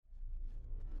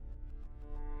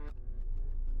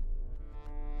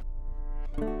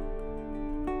Welcome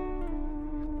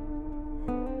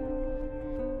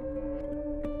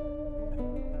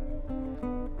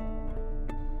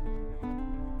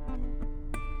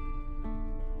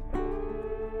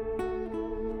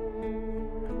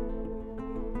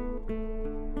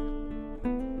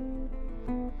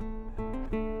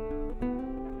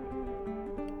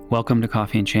to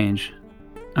Coffee and Change.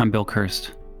 I'm Bill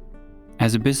Kirst.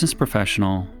 As a business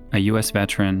professional, a U.S.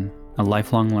 veteran, a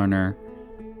lifelong learner,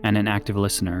 and an active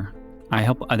listener, I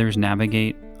help others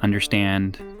navigate,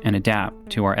 understand, and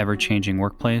adapt to our ever-changing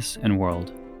workplace and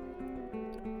world.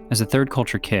 As a third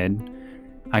culture kid,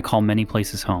 I call many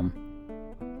places home.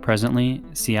 Presently,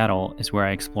 Seattle is where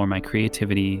I explore my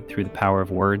creativity through the power of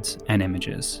words and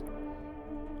images.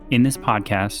 In this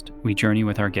podcast, we journey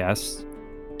with our guests,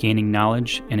 gaining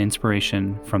knowledge and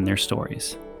inspiration from their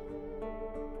stories.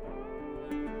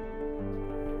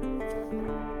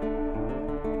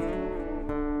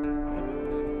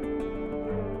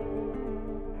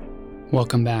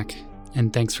 Welcome back,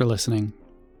 and thanks for listening.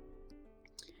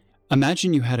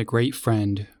 Imagine you had a great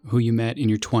friend who you met in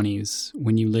your 20s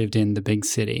when you lived in the big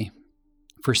city.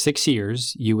 For 6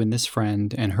 years, you and this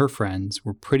friend and her friends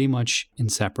were pretty much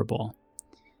inseparable.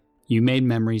 You made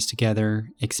memories together,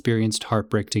 experienced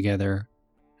heartbreak together,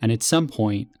 and at some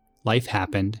point, life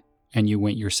happened and you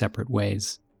went your separate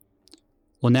ways.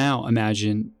 Well, now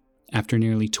imagine, after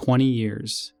nearly 20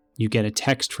 years, you get a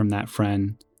text from that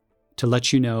friend to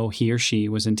let you know he or she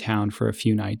was in town for a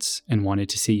few nights and wanted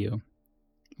to see you.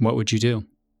 What would you do?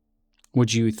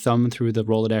 Would you thumb through the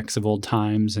Rolodex of old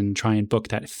times and try and book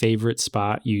that favorite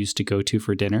spot you used to go to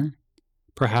for dinner?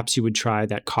 Perhaps you would try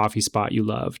that coffee spot you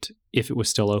loved if it was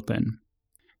still open.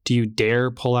 Do you dare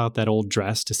pull out that old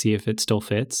dress to see if it still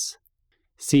fits?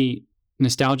 See,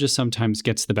 nostalgia sometimes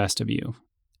gets the best of you.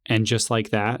 And just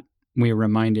like that, we are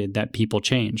reminded that people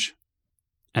change.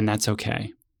 And that's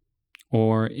okay.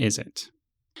 Or is it?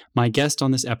 My guest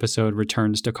on this episode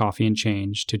returns to Coffee and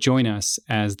Change to join us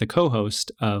as the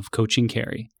co-host of Coaching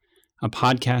Carrie, a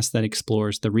podcast that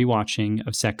explores the rewatching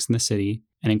of Sex and the City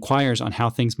and inquires on how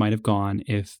things might have gone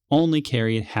if only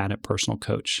Carrie had had a personal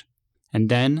coach. And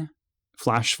then,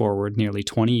 flash forward nearly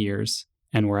 20 years,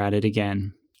 and we're at it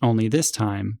again. Only this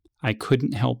time, I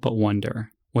couldn't help but wonder,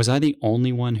 was I the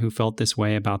only one who felt this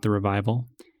way about the revival?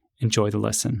 Enjoy the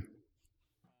listen.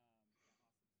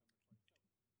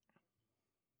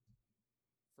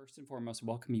 First and foremost,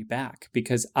 welcome you back,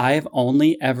 because I've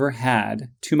only ever had,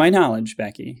 to my knowledge,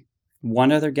 Becky,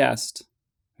 one other guest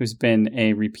who's been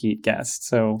a repeat guest.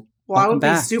 So I would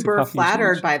be super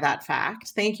flattered by that fact.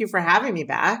 Thank you for having me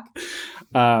back.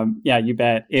 Yeah, you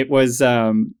bet. It was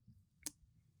a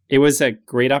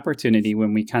great opportunity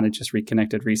when we kind of just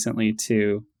reconnected recently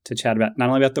to chat about not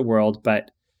only about the world,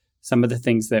 but some of the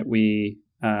things that we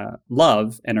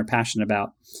love and are passionate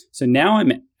about. So now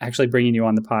I'm actually bringing you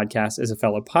on the podcast as a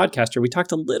fellow podcaster. We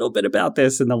talked a little bit about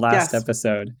this in the last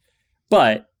episode,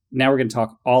 but now we're going to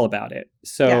talk all about it.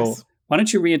 So why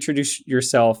don't you reintroduce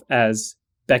yourself as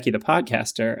Becky the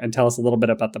podcaster and tell us a little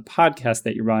bit about the podcast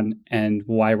that you run and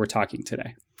why we're talking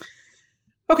today.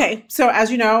 Okay. So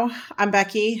as you know, I'm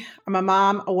Becky. I'm a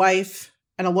mom, a wife,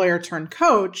 and a lawyer turned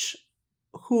coach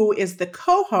who is the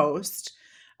co-host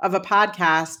of a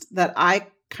podcast that I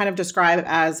kind of describe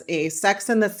as a Sex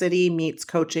and the City meets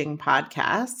coaching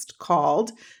podcast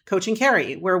called Coaching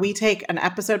Carrie, where we take an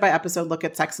episode by episode look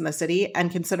at Sex and the City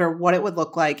and consider what it would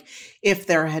look like if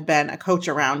there had been a coach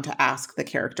around to ask the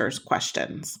characters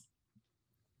questions.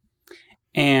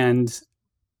 And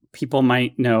people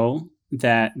might know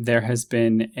that there has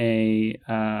been a,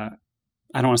 I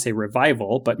don't want to say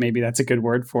revival, but maybe that's a good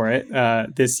word for it,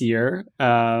 this year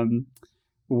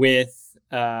with,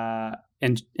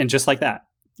 and Just Like That.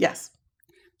 Yes.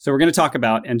 So we're going to talk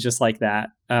about And Just Like That.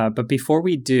 But before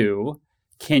we do,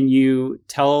 can you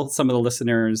tell some of the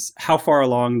listeners how far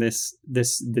along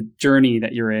the journey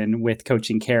that you're in with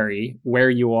Coaching Carrie, where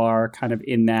you are kind of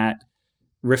in that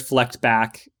reflect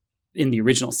back in the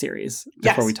original series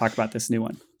before we talk about this new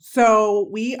one? So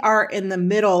we are in the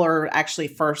middle, or actually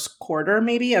first quarter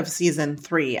maybe, of season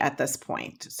 3 at this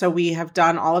point. So we have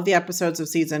done all of the episodes of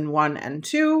season 1 and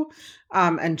 2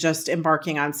 and just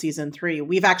embarking on season 3.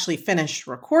 We've actually finished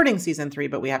recording season 3,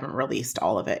 but we haven't released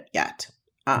all of it yet.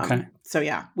 Okay. So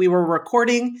yeah, we were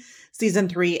recording season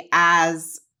 3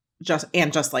 as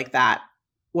Just Like That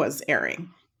was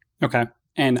airing. Okay.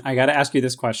 And I got to ask you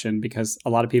this question because a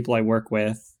lot of people I work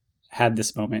with had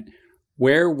this moment.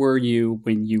 Where were you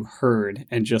when you heard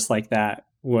And Just Like That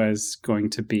was going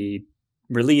to be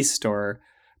released or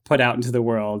put out into the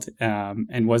world.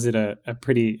 And was it a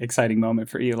pretty exciting moment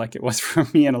for you, like it was for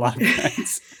me and a lot of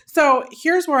friends? So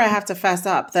here's where I have to fess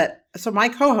up so my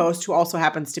co-host, who also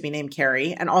happens to be named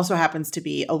Carrie and also happens to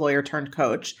be a lawyer turned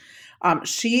coach,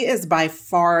 she is by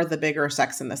far the bigger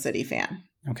Sex and the City fan.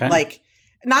 Okay. Like,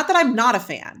 not that I'm not a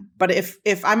fan, but if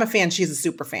I'm a fan, she's a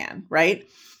super fan, right?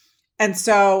 And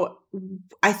so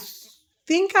I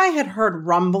think I had heard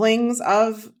rumblings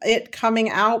of it coming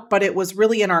out, but it was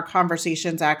really in our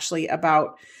conversations actually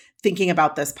about thinking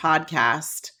about this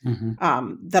podcast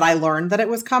that I learned that it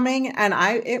was coming. And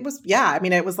it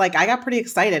was like, I got pretty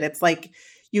excited. It's like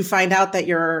you find out that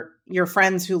your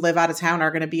friends who live out of town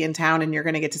are going to be in town and you're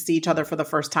going to get to see each other for the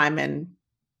first time in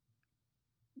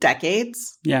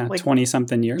decades. Yeah, like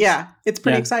 20-something years. Yeah, it's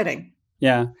pretty exciting.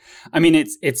 Yeah. I mean,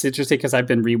 it's interesting because I've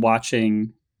been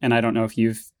rewatching, and I don't know if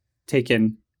you've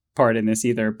taken part in this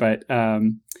either, but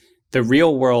the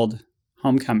Real World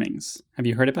Homecomings. Have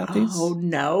you heard about these? Oh,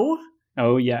 no.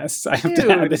 Oh, yes. I have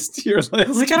to add this to your list.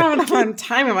 Like, I don't have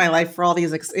time in my life for all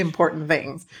these important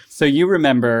things. So you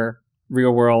remember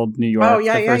Real World New York,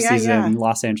 the first season, yeah.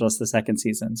 Los Angeles, the second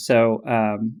season. So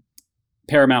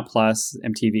Paramount Plus,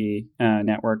 MTV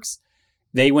networks,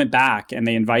 they went back and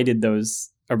they invited those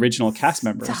original cast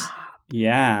members.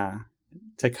 Yeah.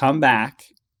 To come back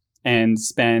and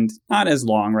spend not as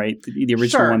long, right? The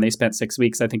original one, they spent 6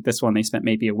 weeks. I think this one, they spent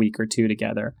maybe a week or two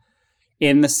together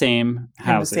in the same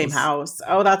house. In the same house.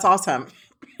 Oh, that's awesome.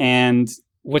 And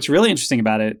what's really interesting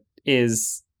about it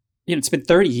is, it's been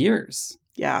 30 years.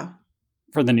 Yeah.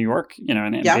 For the New York,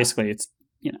 and basically it's,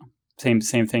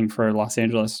 same thing for Los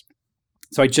Angeles.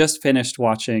 So I just finished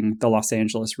watching the Los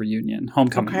Angeles reunion,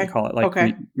 Homecoming, they call it,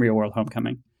 like Real World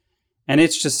Homecoming. And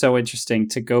it's just so interesting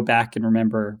to go back and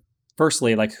remember,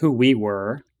 firstly, like who we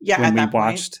were when we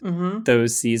watched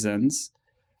those seasons.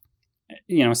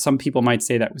 Some people might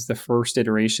say that was the first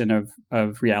iteration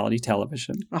of reality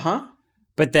television.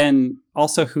 But then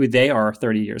also who they are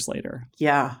 30 years later.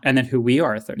 Yeah. And then who we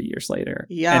are 30 years later.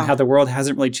 Yeah. And how the world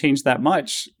hasn't really changed that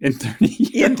much in 30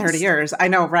 years. In 30 years. I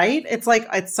know, right? It's like,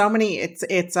 it's so many,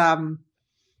 it's I don't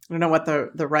know what the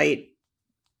right,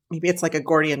 maybe it's like a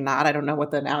Gordian knot. I don't know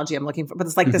what the analogy I'm looking for, but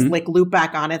it's like this like loop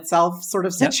back on itself sort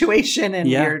of situation in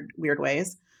weird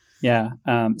ways. Yeah.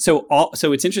 So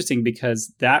it's interesting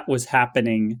because that was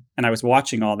happening and I was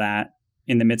watching all that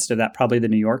in the midst of that, probably the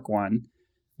New York one,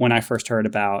 when I first heard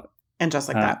about And Just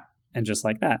Like That. And Just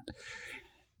Like That.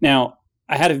 Now,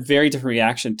 I had a very different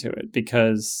reaction to it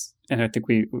because, and I think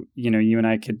you and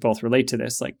I could both relate to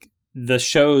this, like the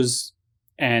shows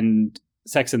and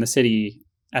Sex and the City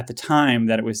at the time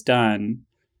that it was done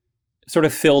sort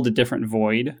of filled a different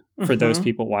void for those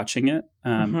people watching it.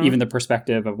 Even the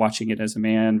perspective of watching it as a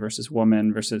man versus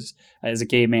woman versus as a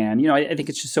gay man. I think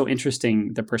it's just so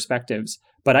interesting, the perspectives.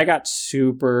 But I got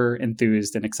super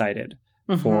enthused and excited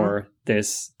for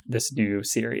this new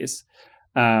series.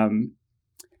 And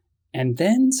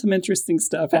then some interesting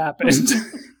stuff happened.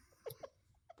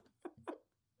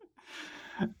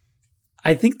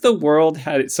 I think the world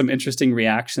had some interesting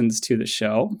reactions to the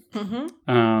show.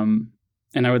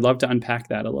 And I would love to unpack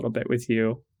that a little bit with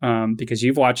you because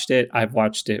you've watched it. I've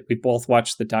watched it. We both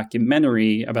watched the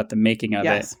documentary about the making of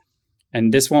it.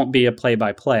 And this won't be a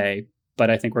play-by-play, but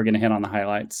I think we're going to hit on the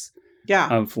highlights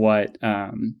of what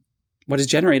has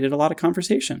generated a lot of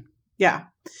conversation. Yeah.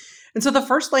 And so the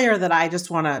first layer that I just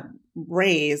want to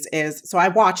raise is, so I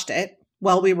watched it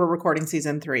while we were recording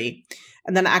season 3.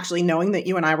 And then actually knowing that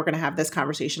you and I were going to have this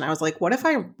conversation, I was like, what if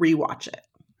I rewatch it?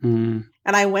 And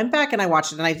I went back and I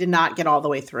watched it and I did not get all the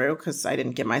way through because I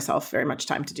didn't give myself very much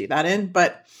time to do that in.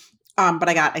 But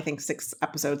I got, I think, 6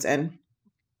 episodes in.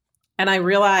 And I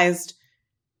realized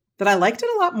that I liked it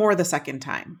a lot more the second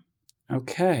time.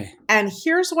 Okay. And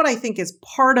here's what I think is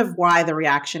part of why the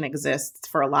reaction exists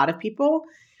for a lot of people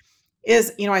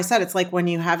is, I said, it's like when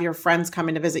you have your friends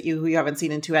coming to visit you who you haven't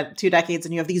seen in two decades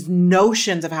and you have these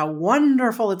notions of how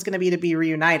wonderful it's going to be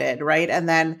reunited, right? And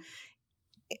then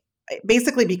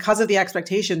basically because of the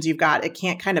expectations you've got, it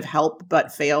can't kind of help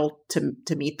but fail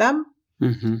to meet them.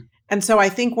 And so I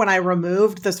think when I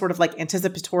removed the sort of like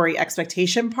anticipatory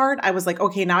expectation part, I was like,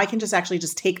 okay, now I can just actually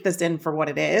just take this in for what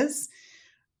it is.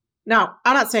 Now,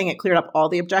 I'm not saying it cleared up all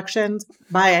the objections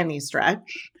by any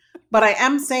stretch, but I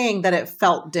am saying that it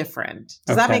felt different.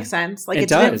 Does that make sense? Like it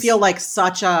didn't feel like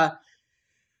such a,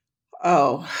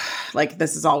 like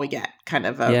this is all we get kind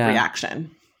of a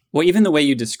reaction. Well, even the way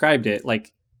you described it,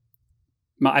 like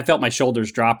I felt my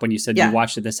shoulders drop when you said you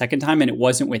watched it the second time and it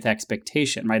wasn't with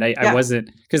expectation, right? I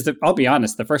wasn't, because I'll be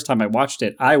honest, the first time I watched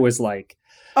it, I was like,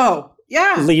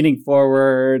 leaning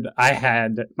forward. I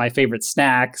had my favorite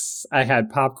snacks. I had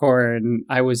popcorn.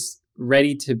 I was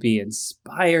ready to be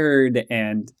inspired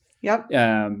and Yep.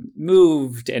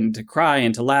 moved and to cry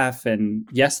and to laugh. And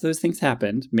yes, those things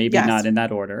happened, maybe Yes. not in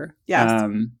that order. Yes.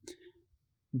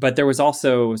 But there was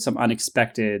also some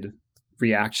unexpected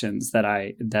reactions that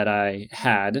I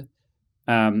had.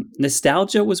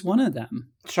 Nostalgia was one of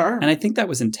them. Sure. And I think that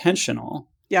was intentional.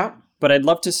 Yep. But I'd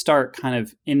love to start kind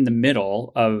of in the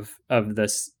middle of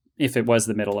this, if it was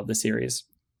the middle of the series.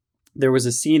 There was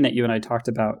a scene that you and I talked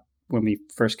about when we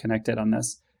first connected on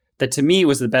this, that to me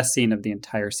was the best scene of the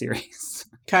entire series.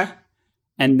 Okay.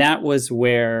 And that was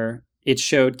where it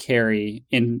showed Carrie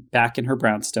back in her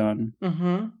brownstone,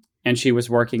 Mm-hmm. and she was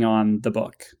working on the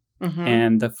book. Mm-hmm.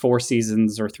 And the 4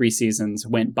 seasons or 3 seasons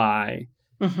went by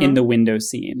Mm-hmm. in the window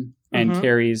scene. And Mhm.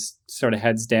 Carrie's sort of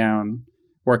heads down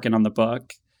working on the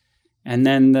book. And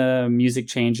then the music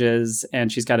changes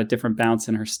and she's got a different bounce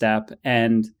in her step.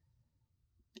 And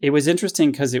it was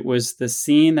interesting because it was the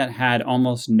scene that had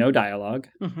almost no dialogue.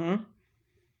 Mm-hmm.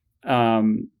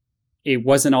 It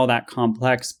wasn't all that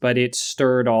complex, but it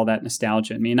stirred all that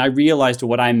nostalgia in me. And I realized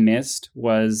what I missed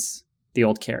was the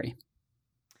old Carrie.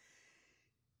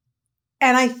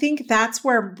 And I think that's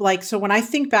where, like, so when I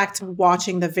think back to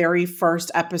watching the very first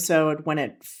episode when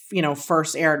it,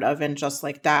 first aired of And Just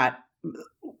Like That,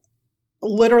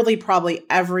 literally probably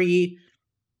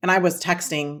and I was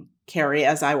texting Carrie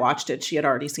as I watched it. She had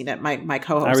already seen it. My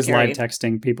co-host, I was Carrie. live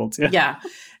texting people too. Yeah.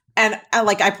 And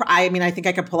I think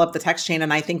I could pull up the text chain,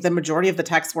 and I think the majority of the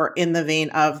texts were in the vein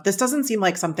of, this doesn't seem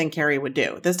like something Carrie would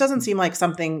do. This doesn't seem like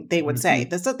something they would say.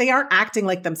 They aren't acting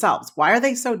like themselves. Why are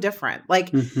they so different? Like,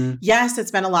 yes,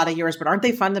 it's been a lot of years, but aren't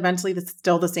they fundamentally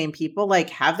still the same people? Like,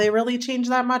 have they really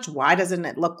changed that much? Why doesn't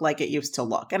it look like it used to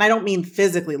look? And I don't mean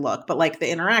physically look, but like the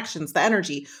interactions, the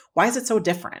energy. Why is it so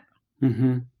different?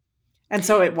 Mm-hmm. And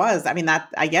so it was. I mean,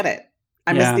 I get it.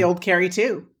 I miss the old Carrie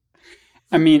too.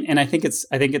 I mean, and I think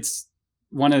it's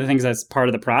one of the things that's part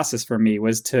of the process for me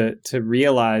was to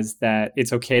realize that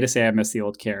it's okay to say I miss the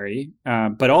old Carrie.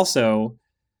 But also,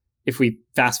 if we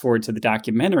fast forward to the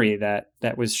documentary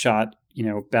that was shot,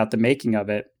 about the making of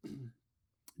it,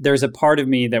 there's a part of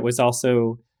me that was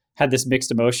also had this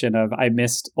mixed emotion of I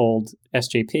missed old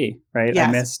SJP, right? Yes.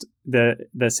 I missed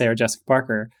the Sarah Jessica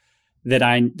Parker that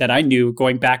I knew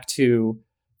going back to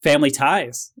Family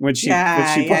Ties when she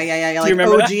Yeah. Do Like you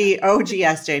remember OG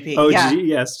SJP. OG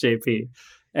Yeah. SJP.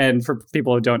 And for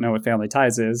people who don't know what Family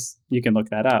Ties is, you can look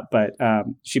that up. But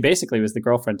she basically was the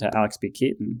girlfriend to Alex B.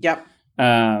 Keaton. Yep.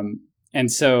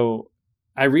 And so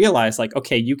I realized, like,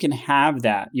 okay, you can have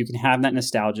that. You can have that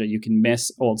nostalgia. You can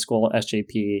miss old school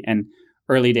SJP and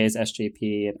early days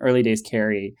SJP and early days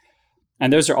Carrie.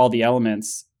 And those are all the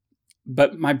elements.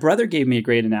 But my brother gave me a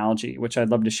great analogy, which I'd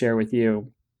love to share with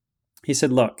you. He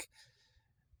said, look,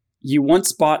 you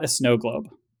once bought a snow globe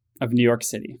of New York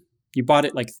City. You bought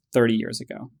it like 30 years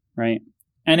ago, right?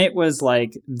 And it was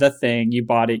like the thing. You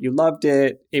bought it. You loved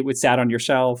it. It would sat on your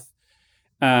shelf.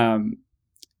 And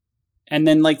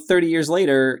then like 30 years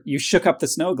later, you shook up the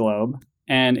snow globe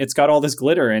and it's got all this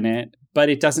glitter in it, but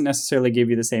it doesn't necessarily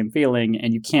give you the same feeling.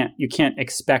 And you can't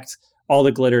expect all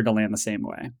the glitter to land the same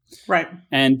way. Right.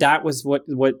 And that was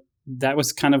that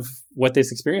was kind of what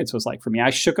this experience was like for me. I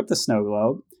shook up the snow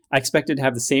globe. I expected to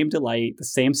have the same delight, the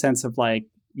same sense of like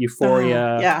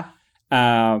euphoria,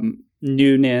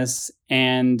 newness.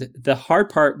 And the hard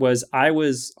part was I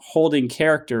was holding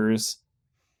characters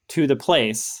to the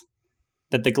place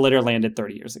that the glitter landed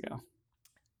 30 years ago.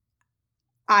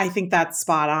 I think that's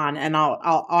spot on. And I'll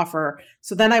offer.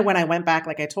 So then when I went back,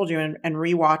 like I told you, and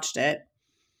rewatched it,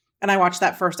 and I watched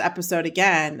that first episode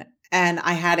again, and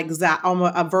I had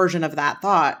almost a version of that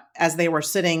thought as they were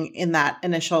sitting in that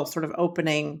initial sort of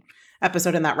opening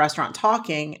episode in that restaurant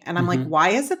talking. And I'm like, why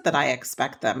is it that I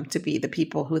expect them to be the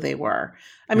people who they were?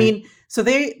 I mean, so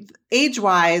they,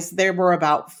 age-wise,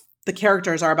 the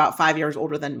characters are about 5 years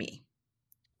older than me.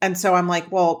 And so I'm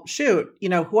like, well, shoot,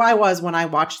 who I was when I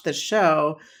watched this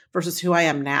show versus who I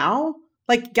am now.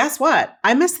 Like, guess what?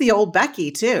 I miss the old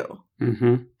Becky too.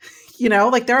 Mm-hmm.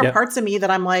 Like there are parts of me that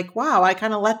I'm like, wow, I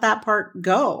kind of let that part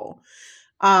go.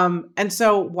 And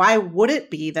so why would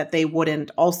it be that they wouldn't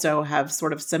also have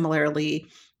sort of similarly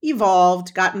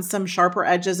evolved, gotten some sharper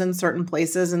edges in certain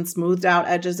places and smoothed out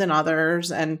edges in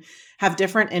others, and have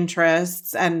different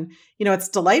interests? And, it's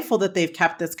delightful that they've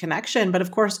kept this connection, but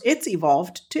of course it's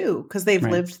evolved too, because they've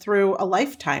lived through a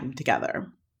lifetime together.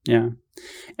 Yeah.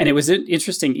 And it was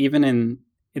interesting,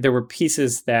 there were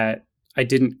pieces that I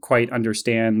didn't quite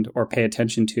understand or pay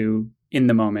attention to in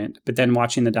the moment, but then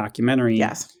watching the documentary,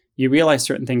 you realize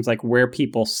certain things like where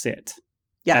people sit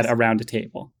around a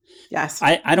table. Yes.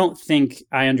 I don't think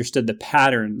I understood the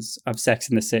patterns of Sex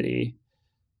and the City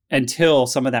until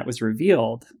some of that was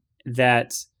revealed,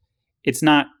 that it's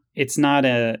not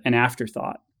an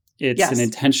afterthought. It's an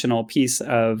intentional piece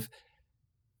of,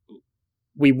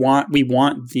 we want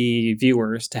the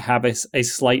viewers to have a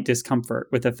slight discomfort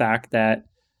with the fact that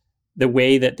the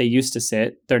way that they used to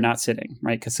sit, they're not sitting,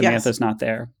 right? Because Samantha's not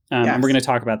there. And we're going to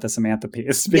talk about the Samantha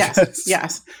piece because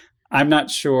yes. I'm not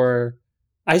sure.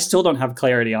 I still don't have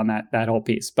clarity on that whole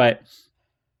piece, but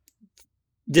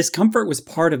discomfort was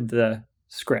part of the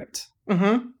script.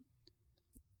 Mm-hmm.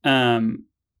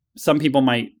 Some people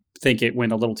might think it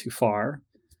went a little too far.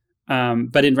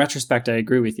 But in retrospect, I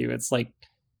agree with you. It's like,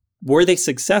 were they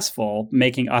successful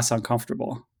making us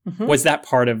uncomfortable? Mm-hmm. Was that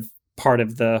part of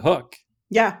the hook?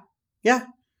 Yeah. Yeah.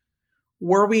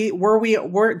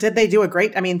 Did they do a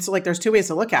great, I mean, so like there's two ways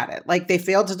to look at it. Like they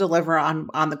failed to deliver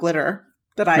on the glitter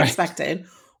that I expected,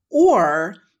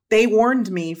 or they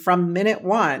warned me from minute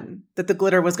one that the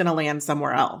glitter was going to land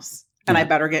somewhere else. And I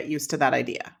better get used to that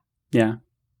idea. Yeah.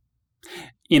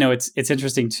 It's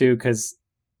interesting too, because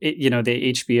the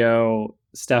HBO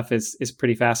stuff is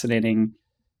pretty fascinating.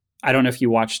 I don't know if you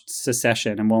watched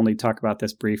Succession, and we'll only talk about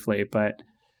this briefly, but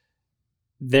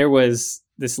there was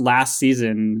this last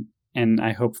season, and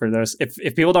I hope for those,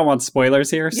 if people don't want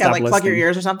spoilers here, stop listening. Plug your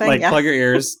ears or something. Plug your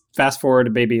ears, fast forward to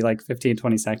maybe 15,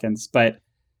 20 seconds. But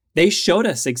they showed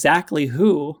us exactly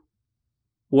who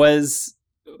was,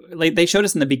 they showed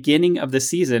us in the beginning of the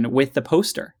season with the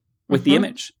poster, with the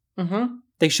image. Mm-hmm.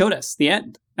 They showed us the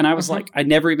end. And I was like, I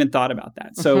never even thought about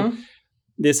that. So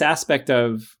this aspect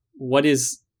of what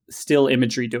is still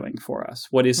imagery doing for us?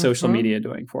 What is social media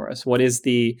doing for us? What is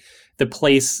the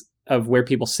place of where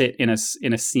people sit in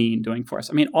a scene doing for us?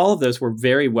 I mean, all of those were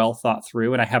very well thought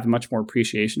through, and I have much more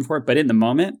appreciation for it. But in the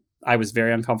moment, I was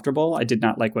very uncomfortable. I did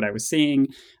not like what I was seeing.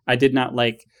 I did not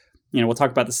like, we'll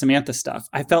talk about the Samantha stuff.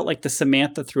 I felt like the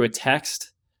Samantha through a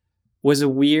text was a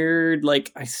weird, I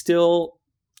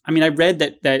read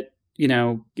that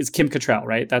it's Kim Cattrall,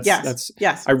 right?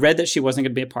 Yes. I read that she wasn't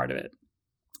going to be a part of it.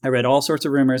 I read all sorts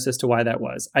of rumors as to why that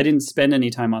was. I didn't spend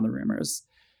any time on the rumors.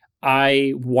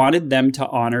 I wanted them to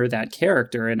honor that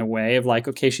character in a way of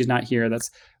okay, she's not here.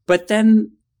 But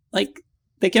then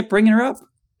they kept bringing her up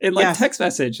in text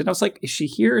message. And I was like, is she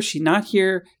here? Is she not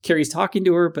here? Carrie's talking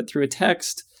to her, but through a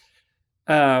text.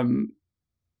 Again,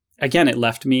 it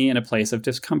left me in a place of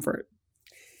discomfort.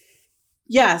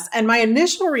 Yes. And my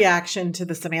initial reaction to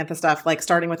the Samantha stuff,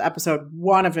 starting with episode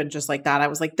 1 of it, just like that, I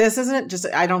was like, this isn't just,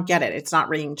 I don't get it. It's not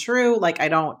ringing true.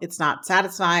 It's not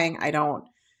satisfying. I don't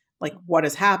what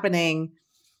is happening.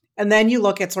 And then you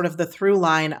look at sort of the through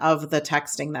line of the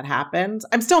texting that happens.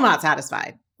 I'm still not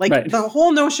satisfied. The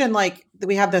whole notion,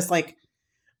 we have this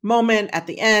moment at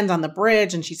the end on the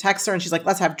bridge, and she texts her and she's like,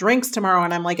 let's have drinks tomorrow.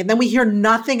 And I'm like, and then we hear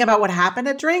nothing about what happened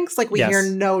at drinks. We hear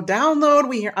no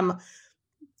download.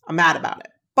 I'm mad about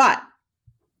it. But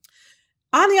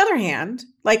on the other hand,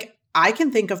 I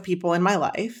can think of people in my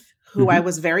life who I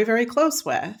was very, very close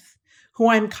with, who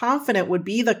I'm confident would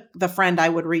be the friend I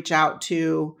would reach out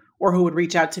to, or who would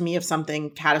reach out to me if something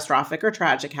catastrophic or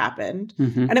tragic happened.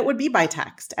 And it would be by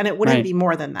text, and it wouldn't be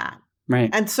more than that. Right.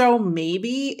 And so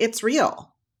maybe it's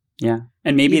real. Yeah.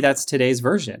 And maybe that's today's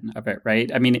version of it,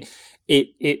 right? I mean,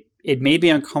 it may be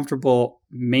uncomfortable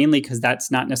mainly because that's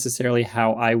not necessarily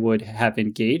how I would have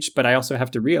engaged, but I also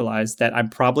have to realize that I'm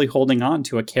probably holding on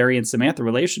to a Carrie and Samantha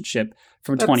relationship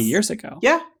from 20 years ago.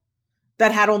 Yeah.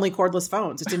 That had only cordless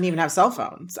phones. It didn't even have cell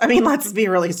phones. I mean, let's be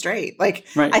really straight.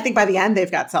 I think by the end they've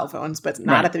got cell phones, but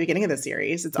not at the beginning of the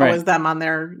series. It's always them on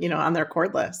their, on their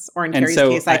cordless, or in Carrie's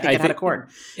case, I think it had a cord.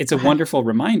 It's a wonderful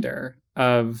reminder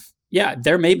of,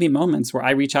 there may be moments where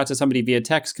I reach out to somebody via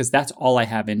text because that's all I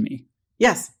have in me.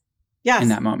 Yes. In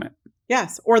that moment.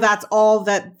 Yes. Or that's all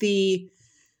that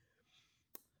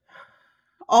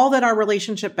our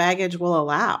relationship baggage will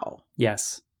allow.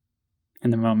 Yes. In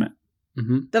the moment.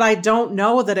 Mm-hmm. That I don't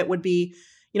know that it would be,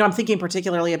 I'm thinking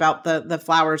particularly about the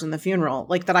flowers and the funeral,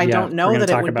 that I don't know that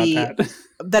it would be,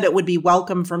 that it would be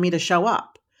welcome for me to show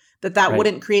up, that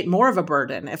wouldn't create more of a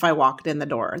burden if I walked in the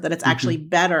door, that it's actually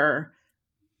better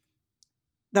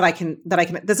that I can,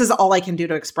 this is all I can do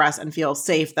to express and feel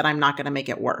safe, that I'm not going to make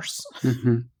it worse.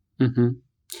 And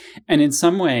in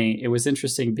some way it was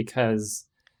interesting because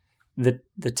the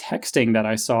texting that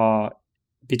I saw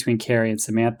between Carrie and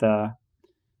Samantha,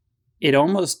 it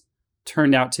almost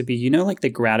turned out to be, the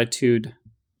gratitude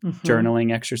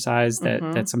journaling exercise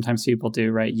that sometimes people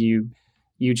do, right? You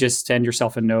just send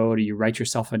yourself a note, or you write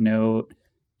yourself a note,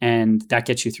 and that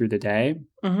gets you through the day.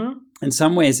 In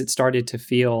some ways, it started to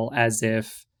feel as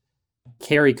if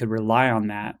Carrie could rely on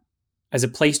that as a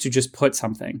place to just put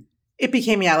something. It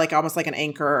became, almost like an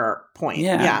anchor point.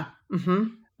 Yeah.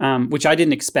 which I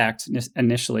didn't expect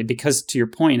initially, because to your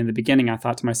point in the beginning, I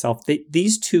thought to myself,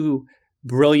 these two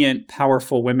brilliant,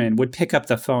 powerful women would pick up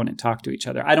the phone and talk to each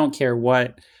other. I don't care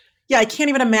what. Yeah, I can't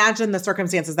even imagine the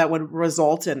circumstances that would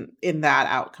result in that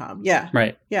outcome. Yeah.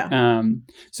 Right. Yeah.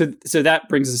 So that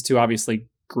brings us to obviously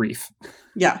grief.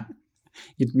 Yeah.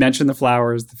 You mentioned the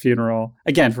flowers, the funeral.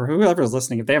 Again, for whoever's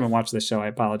listening, if they haven't watched this show, I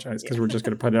apologize, because we're just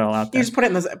going to put it all out there. You just put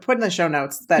in the show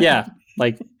notes. Yeah,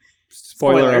 like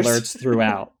spoiler alerts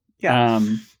throughout. Yeah.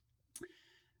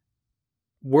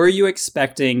 Were you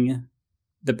expecting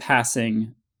the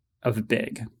passing of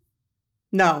Big?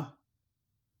 No.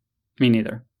 Me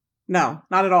neither. No,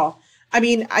 not at all. I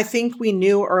mean, I think we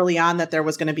knew early on that there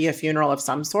was going to be a funeral of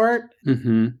some sort.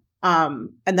 Mm-hmm.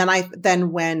 And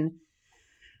then when,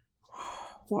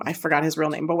 well, I forgot his real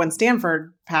name, but when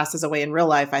Stanford passes away in real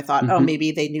life, I thought, oh,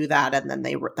 maybe they knew that, and then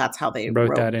that's how they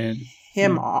wrote that in.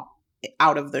 him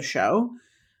out of the show.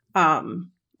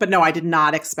 But no, I did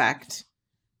not expect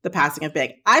the passing of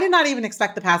Big. I did not even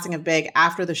expect the passing of Big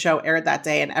after the show aired that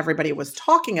day and everybody was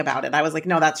talking about it. I was like,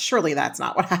 no, that's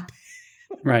not what happened.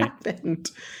 Right. Happened.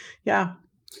 Yeah.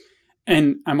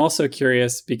 And I'm also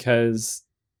curious because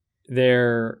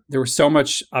there was so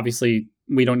much, obviously,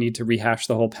 we don't need to rehash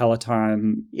the whole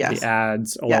Peloton, the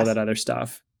ads, all that other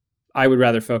stuff. I would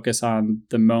rather focus on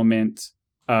the moment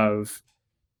of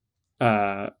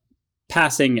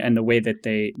passing and the way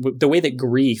that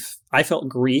grief, I felt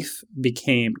grief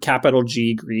became, capital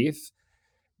G grief,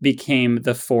 became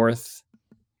the fourth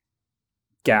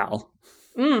gal.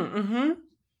 Mm-hmm.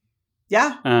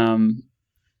 Yeah. And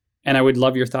I would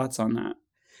love your thoughts on that.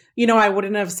 You know, I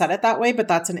wouldn't have said it that way, but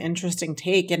that's an interesting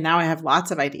take. And now I have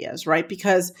lots of ideas, right?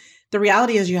 Because the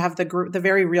reality is you have the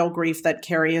very real grief that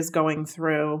Carrie is going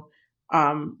through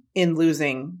in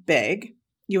losing Big.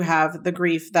 You have the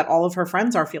grief that all of her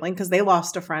friends are feeling because they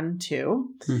lost a friend too.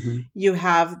 Mm-hmm. You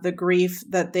have the grief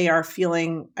that they are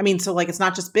feeling. I mean, so like it's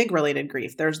not just Big related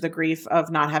grief. There's the grief of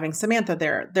not having Samantha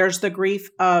there. There's the grief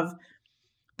of,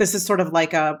 this is sort of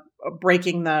like a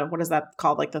breaking the, what is that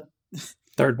called? Like the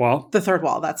third wall. The third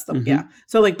wall. That's the, yeah.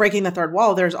 So like breaking the third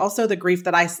wall. There's also the grief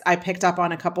that I picked up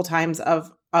on a couple times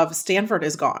of Stanford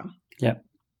is gone. Yep.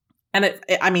 And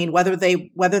I mean, whether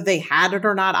they had it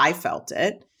or not, I felt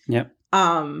it. Yep.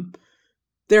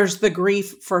 There's the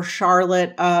grief for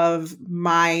Charlotte of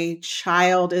my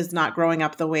child is not growing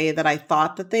up the way that I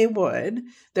thought that they would.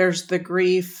 There's the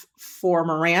grief for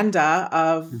Miranda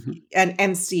of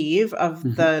and Steve of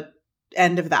the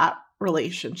end of that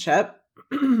relationship.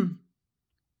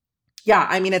 Yeah,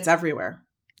 I mean, it's everywhere.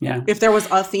 Yeah. If there was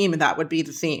a theme, that would be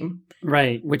the theme.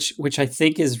 Right. Which I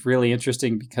think is really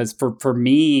interesting because for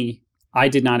me, I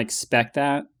did not expect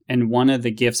that. And one of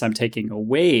the gifts I'm taking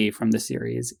away from the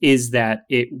series is that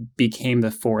it became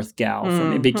the fourth gal.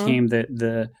 It became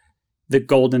the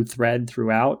golden thread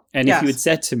throughout. And if you had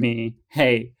said to me,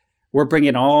 hey, we're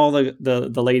bringing all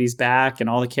the ladies back and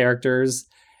all the characters,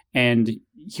 and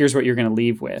here's what you're going to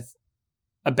leave with,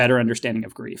 a better understanding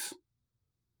of grief.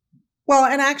 Well,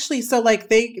 and actually, so like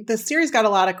the series got a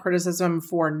lot of criticism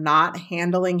for not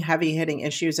handling heavy-hitting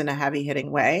issues in a heavy-hitting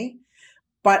way.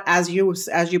 But as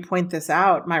you point this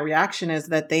out, my reaction is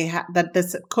that that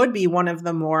this could be one of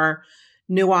the more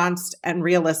nuanced and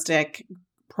realistic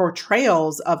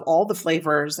portrayals of all the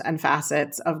flavors and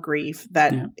facets of grief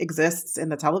that exists in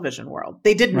the television world.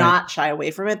 They did not shy away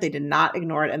from it. They did not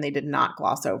ignore it, and they did not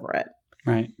gloss over it.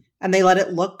 Right. And they let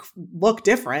it look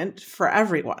different for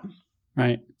everyone.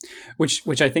 Right.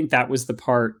 Which I think that was the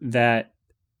part that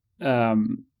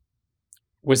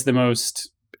was the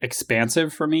most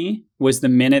expansive for me, was the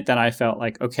minute that I felt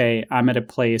like, okay, I'm at a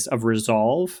place of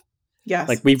resolve. Yes.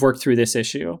 Like we've worked through this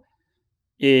issue.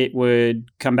 It would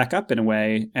come back up in a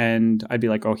way and I'd be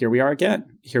like, oh, here we are again.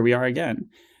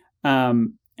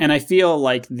 And I feel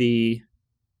like the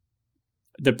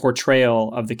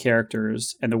portrayal of the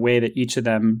characters and the way that each of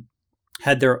them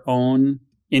had their own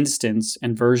instance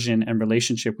and version and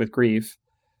relationship with grief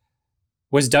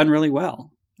was done really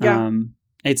well. Yeah.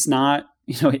 It's not,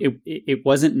 it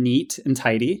wasn't neat and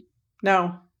tidy.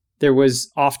 No. There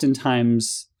was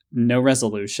oftentimes no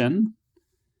resolution.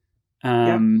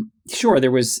 Sure,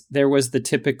 there was the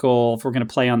typical, if we're going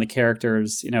to play on the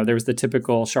characters, there was the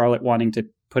typical Charlotte wanting to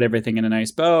put everything in a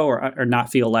nice bow or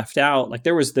not feel left out. Like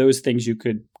there was those things you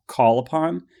could call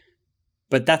upon,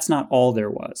 but that's not all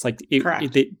there was. Like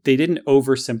they didn't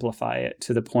oversimplify it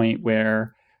to the point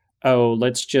where, oh,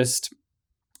 let's just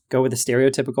go with the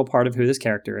stereotypical part of who this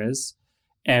character is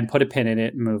and put a pin in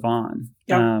it and move on.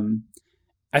 Yep.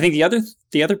 I think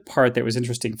the other part that was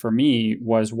interesting for me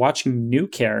was watching new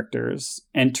characters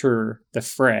enter the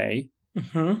fray,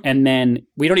 and then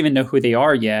we don't even know who they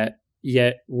are yet,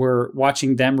 yet we're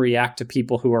watching them react to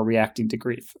people who are reacting to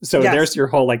grief. So there's your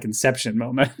whole like inception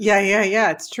moment. Yeah.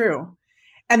 It's true.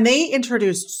 And they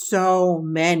introduced so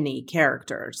many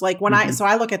characters. Like when Mm-hmm.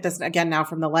 I look at this again now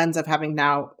from the lens of having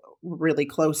now really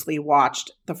closely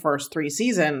watched the first 3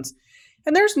 seasons,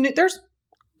 and there's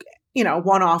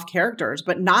one-off characters,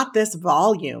 but not this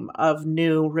volume of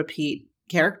new repeat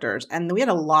characters. And we had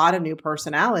a lot of new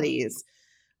personalities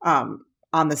on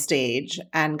the stage,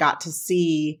 and got to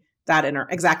see that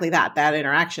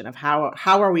interaction of how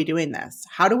are we doing this?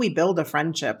 How do we build a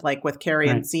friendship like with Carrie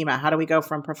and Seema? How do we go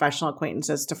from professional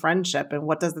acquaintances to friendship? And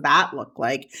what does that look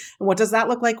like? And what does that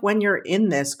look like when you're in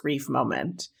this grief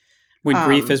moment? When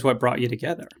grief is what brought you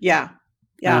together. Yeah.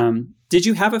 Did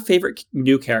you have a favorite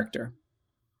new character?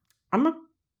 I'm a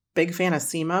big fan of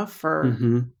Seema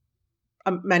for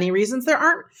many reasons.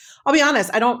 I'll be honest,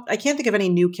 I can't think of any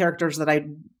new characters that I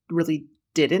really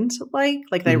didn't like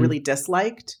that I really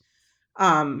disliked.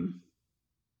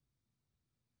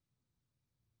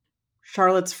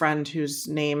 Charlotte's friend, whose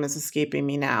name is escaping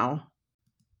me now.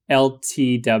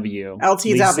 LTW.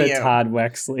 Lisa Todd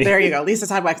Wexley. There you go. Lisa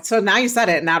Todd Wexley. So now you said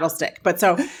it, now it'll stick. But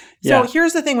so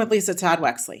here's the thing with Lisa Todd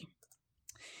Wexley.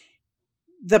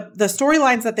 The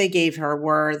storylines that they gave her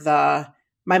were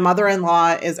my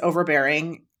mother-in-law is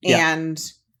overbearing and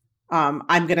I'm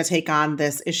going to take on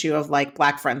this issue of like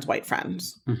black friends, white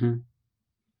friends. Mm-hmm.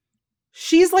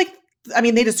 She's like,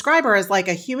 they describe her as like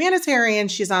a humanitarian.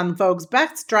 She's on Vogue's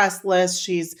best dress list.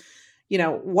 She's,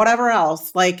 whatever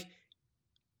else. Like,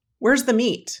 where's the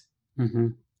meat? Mm-hmm.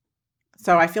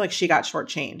 So I feel like she got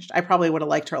shortchanged. I probably would have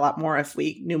liked her a lot more if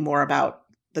we knew more about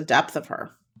the depth of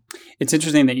her. It's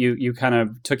interesting that you kind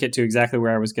of took it to exactly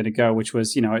where I was going to go, which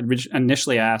was,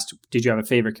 initially I asked, did you have a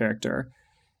favorite character?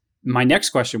 My next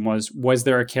question was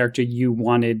there a character you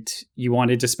wanted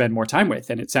to spend more time with?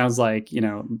 And it sounds like,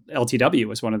 LTW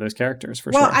was one of those characters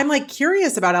for sure. Well, I'm like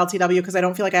curious about LTW because I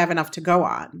don't feel like I have enough to go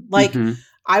on. Like,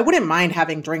 I wouldn't mind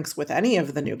having drinks with any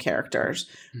of the new characters.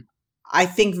 I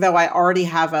think, though, I already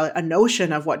have a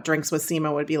notion of what drinks with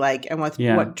Seema would be like, and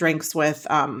what drinks with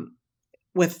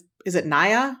is it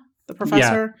Naya, the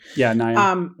professor? Yeah,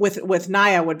 Naya. With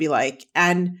Naya would be like,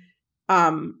 and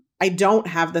I don't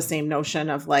have the same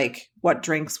notion of like what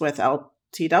drinks with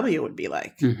LTW would be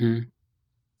like. Mm-hmm.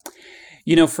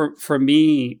 For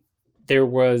me, there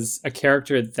was a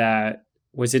character that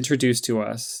was introduced to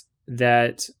us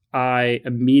that I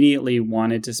immediately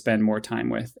wanted to spend more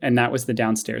time with, and that was the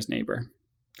downstairs neighbor.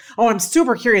 Oh, I'm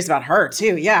super curious about her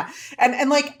too. Yeah. And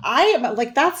like, I am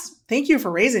like, thank you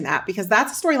for raising that, because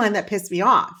that's a storyline that pissed me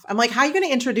off. I'm like, how are you going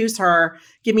to introduce her?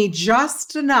 Give me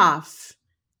just enough,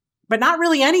 but not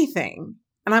really anything.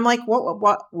 And I'm like, what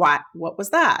was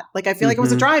that? Like, I feel like it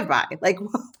was a drive-by. Like,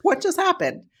 what just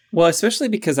happened? Well, especially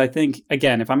because I think,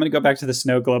 again, if I'm going to go back to the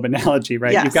snow globe analogy,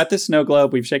 right? Yes. You've got the snow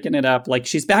globe. We've shaken it up. Like,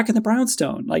 she's back in the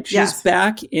brownstone. Like, she's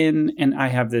back in, and I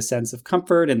have this sense of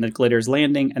comfort and the glitter's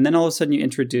landing. And then all of a sudden you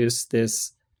introduce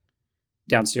this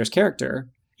downstairs character.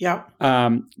 Yeah.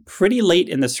 Pretty late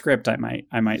in the script, I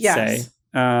might say.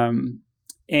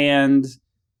 And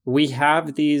we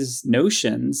have these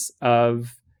notions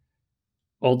of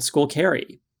old school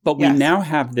Carrie, but we now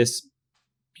have this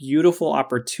beautiful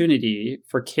opportunity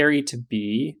for Carrie to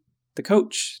be the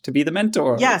coach, to be the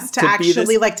mentor. Yes, to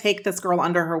actually like take this girl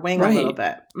under her wing a little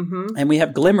bit. Mm-hmm. And we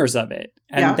have glimmers of it.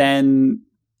 And then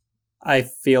I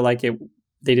feel like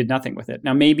they did nothing with it.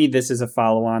 Now, maybe this is a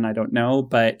follow-on, I don't know,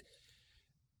 but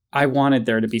I wanted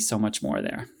there to be so much more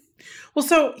there. Well,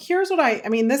 so here's what I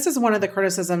mean, this is one of the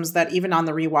criticisms that even on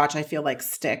the rewatch, I feel like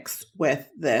sticks with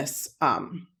this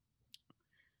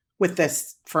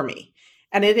for me.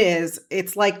 And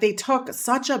it's like they took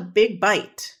such a big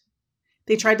bite.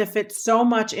 They tried to fit so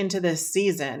much into this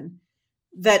season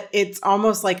that it's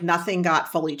almost like nothing got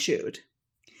fully chewed.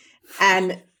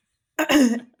 And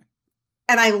and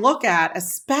I look at,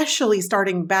 especially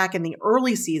starting back in the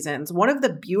early seasons, one of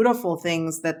the beautiful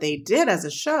things that they did as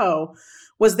a show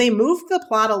was they moved the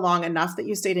plot along enough that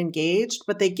you stayed engaged,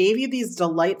 but they gave you these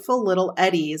delightful little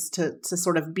eddies to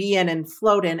sort of be in and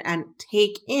float in and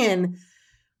take in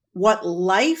what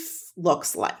life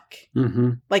looks like.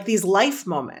 Mm-hmm. Like these life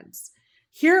moments.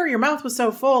 Here, your mouth was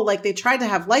so full, like they tried to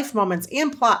have life moments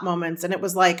and plot moments, and it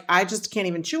was like, I just can't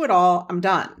even chew it all. I'm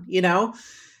done,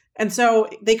 And so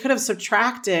they could have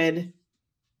subtracted.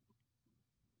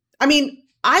 I mean,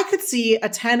 I could see a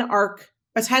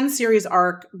 10 series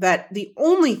arc that the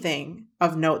only thing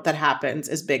of note that happens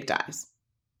is Big dies.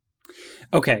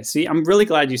 Okay, see, I'm really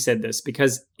glad you said this,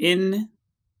 because in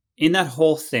that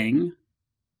whole thing,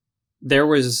 there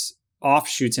was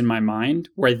offshoots in my mind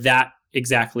where that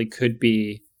exactly could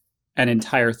be an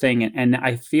entire thing. And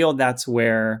I feel that's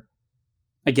where,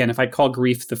 again, if I call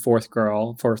grief the fourth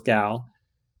gal,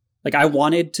 like I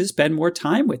wanted to spend more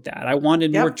time with that. I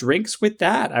wanted more drinks with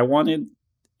that. I wanted,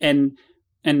 and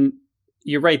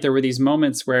you're right. There were these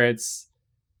moments where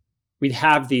we'd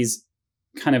have these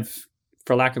kind of,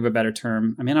 for lack of a better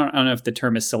term, I mean, I don't know if the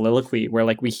term is soliloquy, where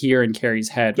like we hear in Carrie's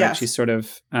head, right? She's sort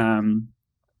of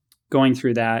going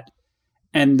through that.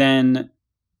 And then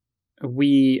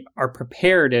we are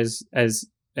prepared as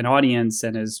an audience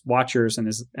and as watchers and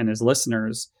as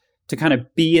listeners to kind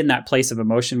of be in that place of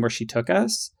emotion where she took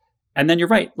us. And then you're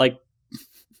right, like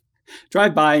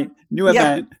drive by, new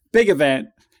event, big event,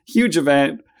 huge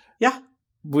event. Yeah.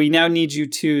 We now need you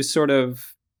to sort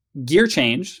of gear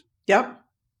change. Yep.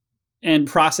 And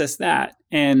process that.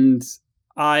 And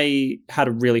I had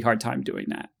a really hard time doing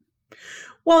that.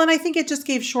 Well, and I think it just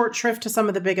gave short shrift to some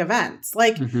of the big events.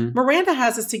 Like Miranda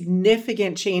has a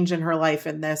significant change in her life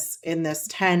in this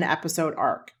 10 episode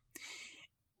arc.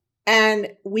 And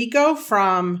we go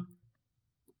from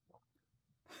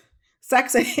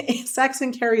Sex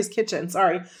in Carrie's kitchen.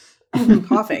 Sorry, I'm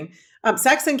coughing.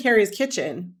 Sex in Carrie's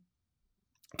kitchen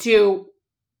to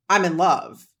I'm in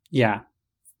love. Yeah.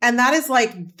 And that is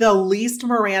like the least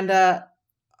Miranda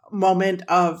moment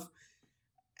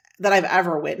that I've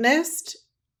ever witnessed.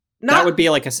 That would be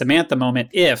like a Samantha moment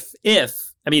if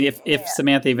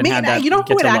Samantha even had that. You know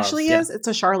who it actually is? It's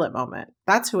a Charlotte moment.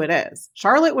 That's who it is.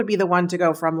 Charlotte would be the one to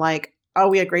go from like, oh,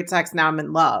 we had great sex, now I'm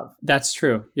in love. That's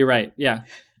true. You're right. Yeah.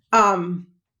 It'd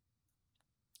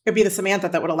be the Samantha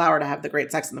that would allow her to have the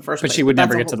great sex in the first place. But she would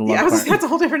never get to the love part. That's a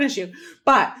whole different issue.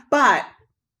 But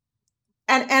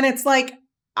and it's like,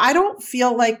 I don't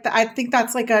feel like I think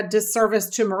that's like a disservice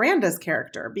to Miranda's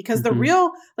character, because the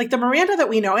real, like the Miranda that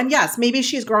we know, and yes, maybe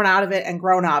she's grown out of it and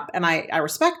grown up, and I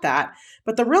respect that,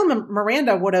 but the real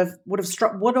Miranda would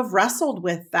have wrestled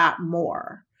with that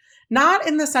more. Not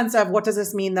in the sense of, what does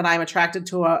this mean that I'm attracted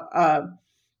to a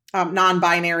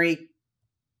non-binary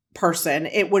person?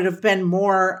 It would have been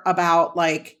more about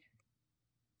like,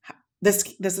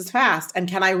 this is fast, and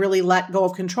can I really let go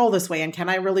of control this way? And can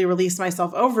I really release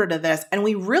myself over to this? And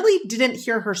we really didn't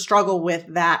hear her struggle with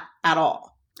that at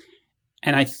all.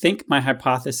 And I think my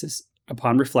hypothesis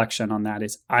upon reflection on that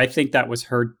is, I think that was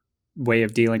her way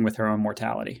of dealing with her own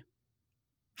mortality.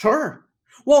 Sure.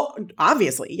 Well,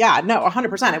 obviously. Yeah, no,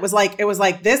 100%. It was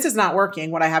like, this is not working,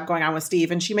 what I have going on with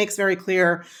Steve. And she makes very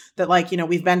clear that, like, you know,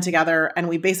 we've been together and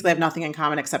we basically have nothing in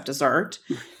common except dessert.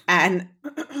 And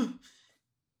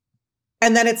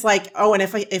then it's like, oh, and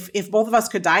if both of us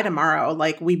could die tomorrow,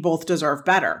 like, we both deserve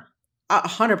better.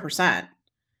 100%.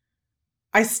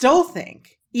 I still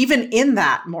think, even in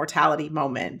that mortality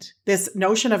moment, this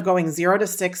notion of going 0 to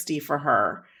 60 for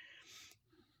her.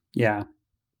 Yeah.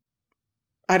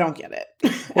 I don't get it.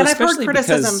 Well, and I've heard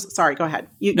criticisms. Sorry, go ahead.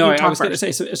 I was going to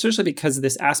say, so especially because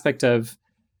this aspect of,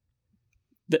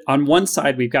 on one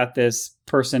side, we've got this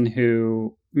person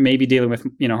who may be dealing with,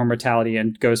 you know, her mortality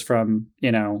and goes from,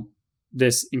 you know,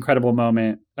 this incredible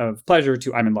moment of pleasure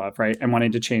to I'm in love, right? And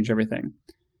wanting to change everything.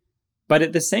 But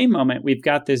at the same moment, we've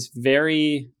got this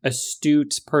very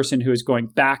astute person who is going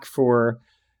back for,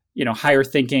 you know, higher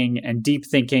thinking and deep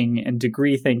thinking and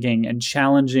degree thinking and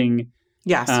challenging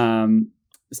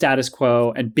status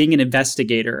quo and being an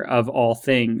investigator of all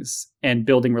things and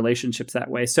building relationships that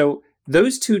way. So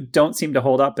those two don't seem to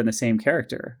hold up in the same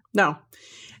character. No.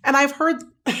 And I've heard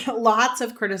lots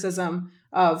of criticism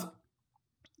of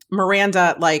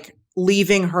Miranda, like,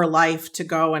 leaving her life to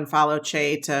go and follow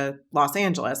Che to Los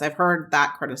Angeles. I've heard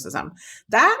that criticism.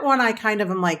 That one, I kind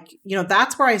of am like, you know,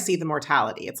 that's where I see the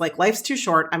mortality. It's like, life's too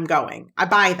short, I'm going. I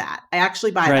buy that. I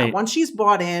actually buy that once she's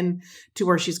bought in to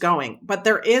where she's going. But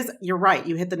there is, you're right,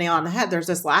 you hit the nail on the head. There's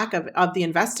this lack of the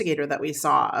investigator that we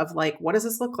saw of like, what does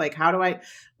this look like?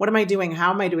 What am I doing?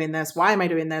 How am I doing this? Why am I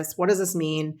doing this? What does this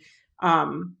mean?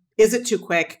 Is it too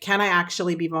quick? Can I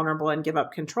actually be vulnerable and give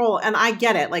up control? And I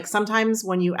get it. Like, sometimes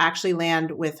when you actually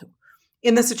land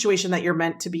in the situation that you're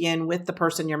meant to be in with the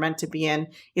person you're meant to be in,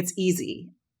 it's easy.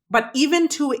 But even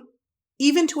to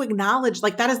acknowledge,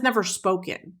 like, that is never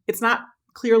spoken. It's not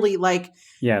clearly like,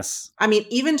 yes. I mean,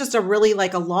 even just a really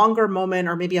like a longer moment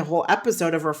or maybe a whole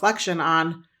episode of reflection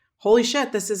on, holy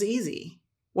shit, this is easy.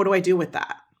 What do I do with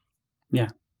that? Yeah.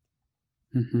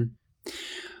 Mm-hmm.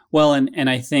 Well, and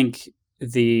I think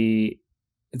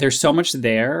there's so much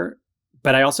there,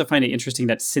 but I also find it interesting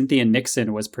that Cynthia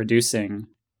Nixon was producing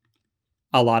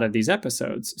a lot of these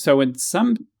episodes. So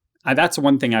that's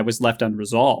one thing I was left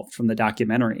unresolved from the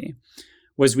documentary,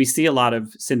 was we see a lot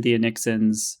of Cynthia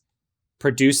Nixon's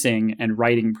producing and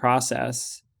writing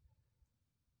process.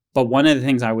 But one of the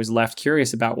things I was left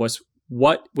curious about was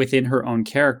what within her own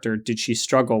character did she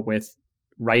struggle with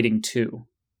writing to?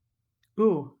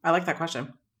 Ooh, I like that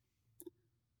question.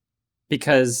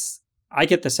 Because I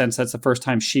get the sense that's the first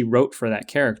time she wrote for that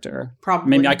character. Probably.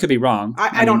 Maybe I could be wrong.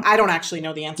 I don't actually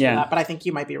know the answer to that, but I think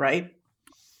you might be right.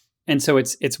 And so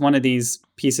it's one of these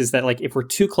pieces that, like, if we're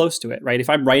too close to it, right? If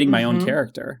I'm writing my own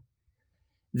character,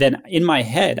 then in my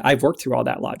head, I've worked through all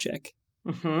that logic.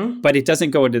 But it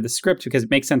doesn't go into the script because it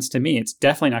makes sense to me. It's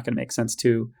definitely not going to make sense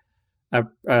to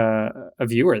a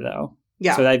viewer, though.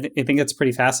 Yeah. So I think it's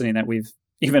pretty fascinating that we've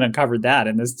even uncovered that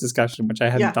in this discussion, which I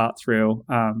hadn't thought through.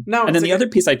 And then the other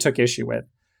piece I took issue with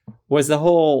was the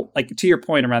whole, like, to your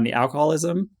point around the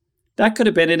alcoholism, that could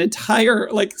have been an entire,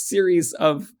 like, series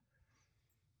of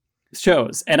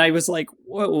shows. And I was like,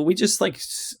 whoa, we just, like,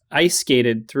 ice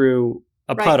skated through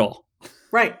a puddle.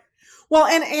 Right. Well,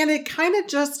 and it kind of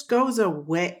just goes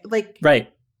away. Like,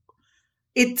 right.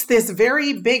 It's this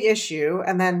very big issue.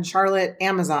 And then Charlotte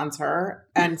Amazons her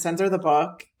and sends her the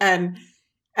book. And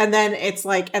then it's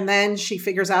like, and then she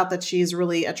figures out that she's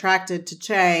really attracted to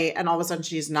Che, and all of a sudden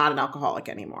she's not an alcoholic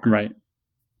anymore. Right.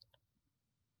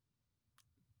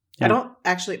 Yeah. I don't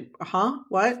actually,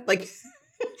 what? Like,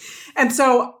 and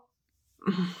so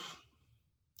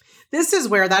this is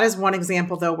where, that is one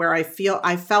example though, where I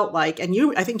felt like, and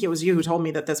I think it was you who told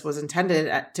me that this was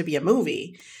intended to be a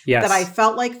movie. Yes. That I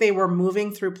felt like they were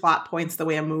moving through plot points the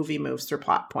way a movie moves through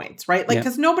plot points, right? Like,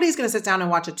 because nobody's going to sit down and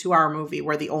watch a 2-hour movie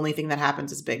where the only thing that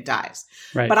happens is Big dies.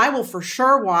 Right. But I will for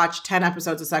sure watch 10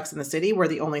 episodes of Sex and the City where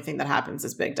the only thing that happens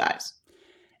is Big dies.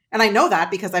 And I know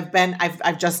that because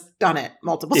I've just done it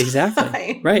multiple times.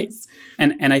 Right.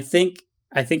 And I think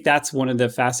that's one of the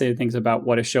fascinating things about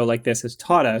what a show like this has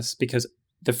taught us, because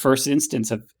the first instance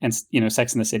of,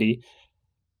 Sex and the City,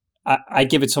 I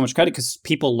give it so much credit because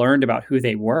people learned about who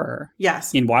they were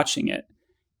in watching it.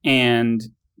 And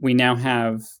we now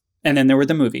have, and then there were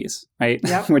the movies, right?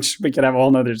 Yep. Which we could have a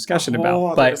whole nother discussion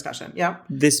about.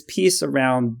 This piece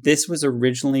around, this was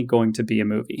originally going to be a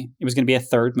movie. It was going to be a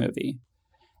third movie.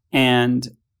 And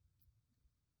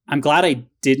I'm glad I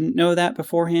didn't know that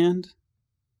beforehand.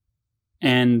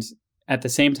 And at the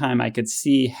same time, I could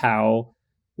see how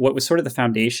what was sort of the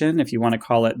foundation, if you want to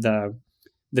call it the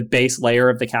base layer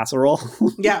of the casserole.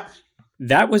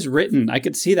 That was written. I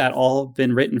could see that all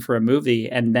been written for a movie.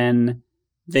 And then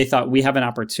they thought, we have an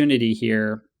opportunity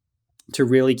here to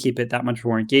really keep it that much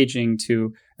more engaging,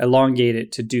 to elongate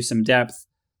it, to do some depth.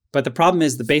 But the problem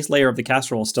is the base layer of the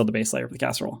casserole is still the base layer of the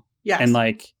casserole. Yes. And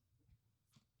like,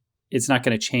 it's not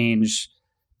going to change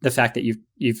the fact that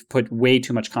you've put way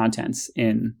too much contents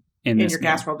in this your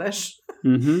casserole dish.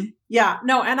 Mm-hmm. Yeah,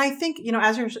 no, and I think,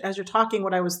 as you're talking,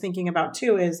 what I was thinking about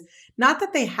too is not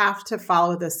that they have to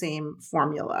follow the same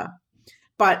formula,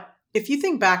 but if you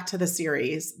think back to the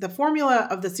series, the formula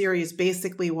of the series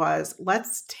basically was,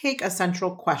 let's take a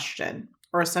central question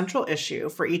or a central issue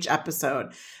for each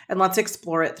episode, and let's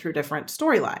explore it through different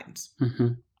storylines. Mm-hmm.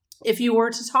 If you were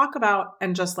to talk about,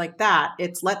 and just like that,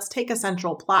 it's let's take a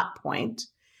central plot point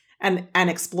and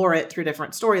explore it through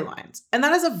different storylines. And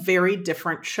that is a very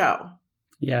different show.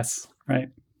 Yes, right.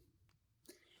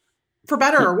 For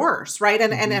better or worse, right?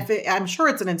 And I'm sure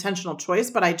it's an intentional choice,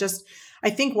 but I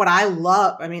think what I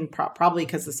love, probably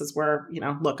because this is where,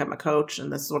 look, I'm a coach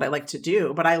and this is what I like to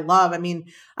do, but I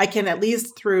can at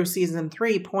least through season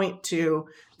 3 point to,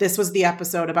 this was the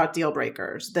episode about deal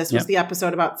breakers. This was the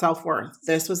episode about self-worth.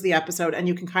 This was the episode. And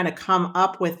you can kind of come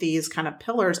up with these kind of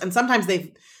pillars. And sometimes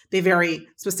they very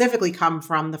specifically come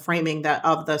from the framing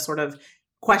of the sort of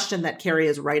question that Carrie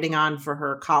is writing on for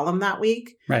her column that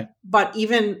week. Right. But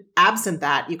even absent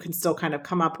that, you can still kind of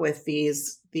come up with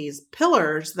these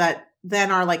pillars that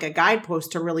then are like a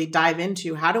guidepost to really dive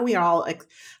into how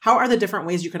are the different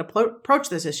ways you could approach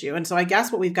this issue. And so I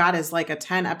guess what we've got is like a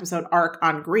 10 episode arc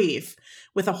on grief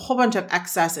with a whole bunch of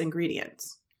excess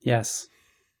ingredients. Yes.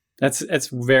 That's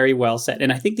very well said.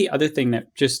 And I think the other thing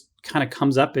that just kind of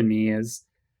comes up in me is,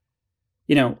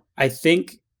 I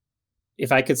think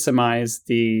if I could surmise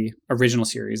the original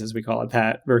series, as we call it,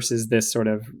 Pat, versus this sort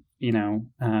of,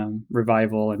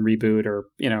 revival and reboot or,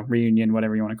 reunion,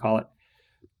 whatever you want to call it.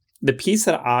 The piece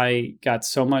that I got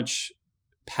so much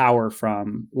power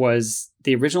from was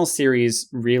the original series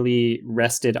really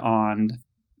rested on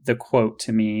the quote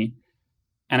to me,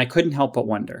 and I couldn't help but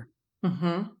wonder.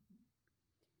 Mm-hmm.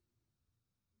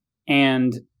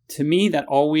 And to me, that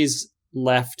always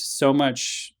left so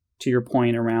much, to your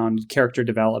point, around character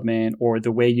development or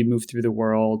the way you move through the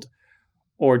world,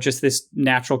 or just this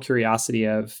natural curiosity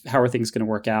of how are things going to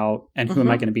work out and who am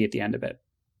I going to be at the end of it.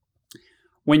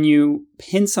 When you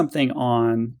pin something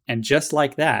on, and just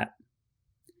like that,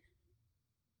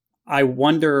 I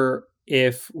wonder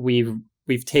if we've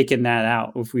taken that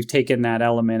out, if we've taken that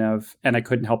element of, and I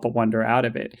couldn't help but wonder out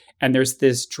of it. And there's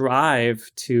this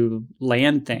drive to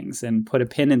land things and put a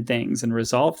pin in things and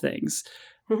resolve things.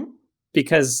 Mm-hmm.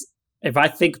 Because if I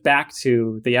think back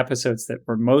to the episodes that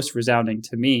were most resounding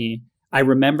to me, I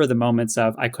remember the moments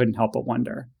of I couldn't help but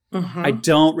wonder. Mm-hmm. I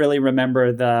don't really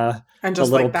remember the little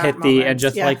like pithy moment. and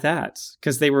just like that,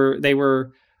 because they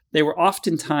were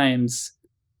oftentimes,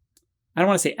 I don't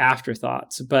want to say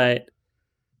afterthoughts, but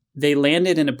they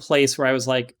landed in a place where I was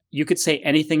like, you could say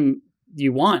anything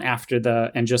you want after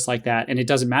and just like that, and it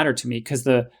doesn't matter to me, because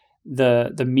the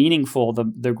meaningful,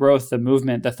 the growth, the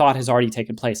movement, the thought has already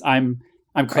taken place. I'm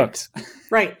cooked.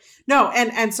 Right. No,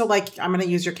 and so like I'm going to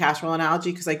use your casserole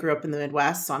analogy because I grew up in the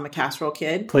Midwest, so I'm a casserole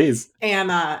kid. Please. And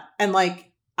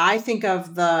like I think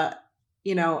of the,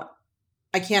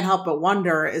 I can't help but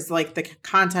wonder is like the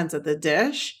contents of the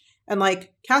dish. And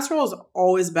like casserole is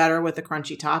always better with a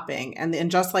crunchy topping. And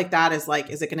just like that is like,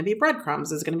 is it going to be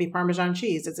breadcrumbs? Is it going to be Parmesan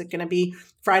cheese? Is it going to be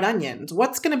fried onions?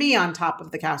 What's going to be on top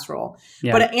of the casserole?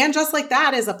 Yeah. And just like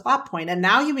that is a plot point. And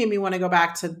now you made me want to go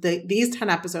back to these 10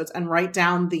 episodes and write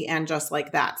down the and just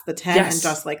like that, the 10 yes. and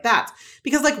just like that.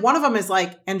 Because like one of them is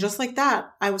like, and just like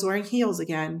that, I was wearing heels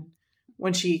again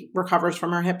when she recovers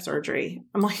from her hip surgery.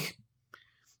 I'm like,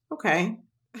 okay.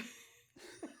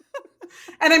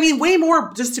 And I mean, way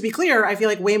more, just to be clear, I feel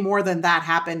like way more than that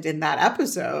happened in that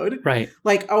episode. Right.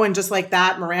 Like, oh, and just like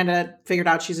that, Miranda figured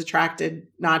out she's attracted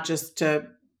not just to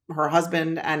her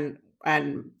husband and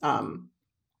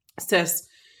cis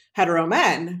hetero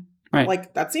men. Right.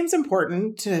 Like, that seems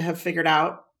important to have figured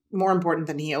out, more important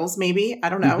than heels, maybe. I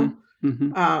don't know.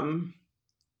 Mm-hmm.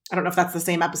 I don't know if that's the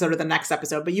same episode or the next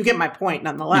episode, but you get my point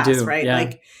nonetheless, right? Yeah.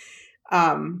 Like,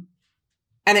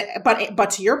 but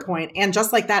to your point, and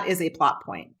just like that is a plot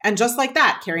point. And just like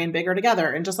that, Carrie and Big are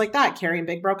together. And just like that, Carrie and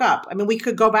Big broke up. I mean, we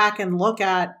could go back and look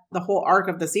at the whole arc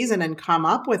of the season and come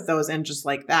up with those and just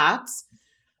like that.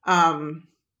 I'm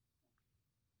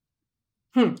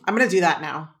going to do that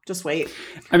now. Just wait.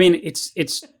 I mean,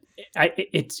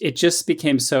 it just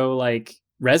became so like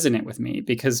resonant with me,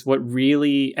 because what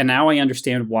really, and now I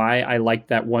understand why I liked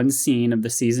that one scene of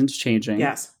the seasons changing.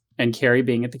 Yes. And Carrie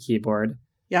being at the keyboard.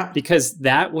 Yeah. Because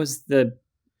that was the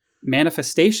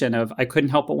manifestation of I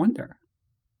couldn't help but wonder.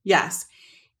 Yes.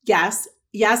 Yes.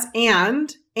 Yes.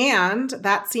 And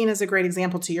that scene is a great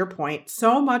example to your point.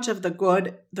 So much of the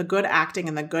good acting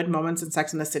and the good moments in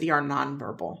Sex and the City are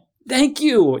nonverbal. Thank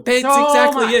you. That's so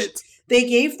exactly much. It. They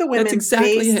gave the women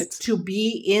exactly space to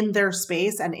be in their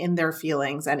space and in their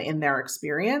feelings and in their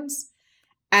experience.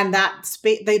 And that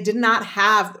space, they did not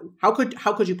have, how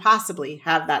could you possibly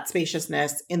have that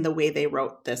spaciousness in the way they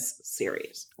wrote this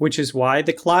series? Which is why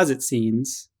the closet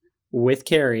scenes with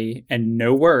Carrie and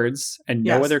no words and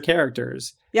no other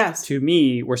characters, to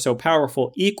me, were so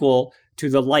powerful, equal to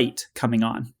the light coming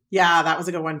on. Yeah, that was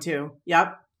a good one too.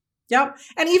 Yep.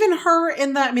 And even her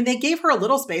they gave her a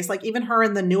little space, like even her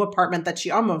in the new apartment that she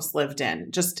almost lived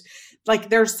in. Just like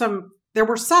there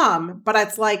were some, but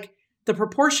it's like, the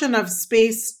proportion of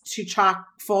space to chock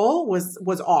full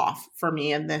was off for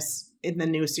me in the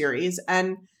new series.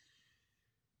 And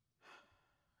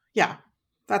yeah,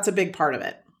 that's a big part of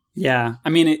it. Yeah. I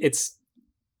mean, it's,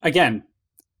 again,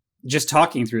 just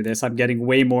talking through this, I'm getting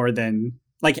way more than,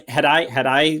 like, had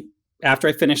I, after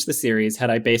I finished the series, had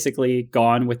I basically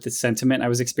gone with the sentiment I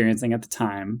was experiencing at the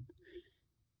time,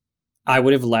 I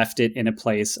would have left it in a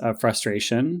place of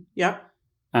frustration. Yep.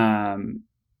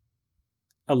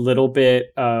 A little bit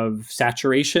of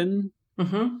saturation,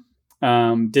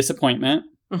 disappointment,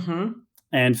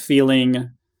 and feeling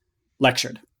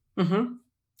lectured. Mm-hmm.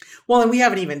 Well, and we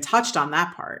haven't even touched on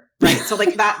that part, right? So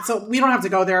like that, so we don't have to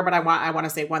go there, but I want to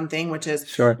say one thing, which is,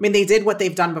 sure. I mean, they did what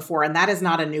they've done before, and that is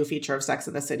not a new feature of Sex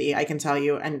and the City, I can tell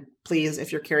you. And please,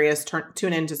 if you're curious,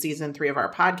 tune into season 3 of our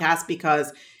podcast,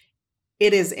 because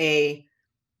it is a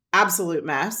absolute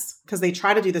mess, because they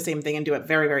try to do the same thing and do it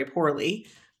very, very poorly.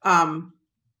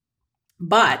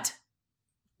 But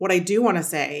what I do want to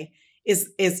say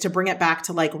is to bring it back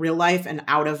to like real life and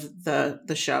out of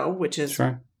the show, which is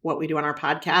what we do on our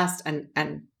podcast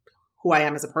and who I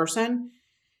am as a person.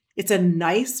 It's a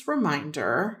nice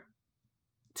reminder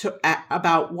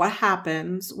about what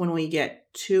happens when we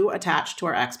get too attached to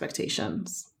our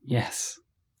expectations. Yes.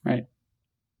 Right.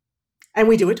 And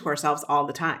we do it to ourselves all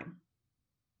the time.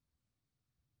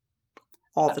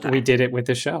 All the time. We did it with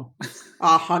the show.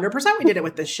 100% we did it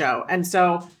with this show. And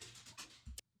so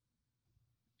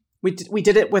we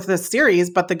did it with the series,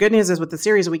 but the good news is with the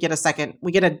series, we get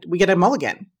a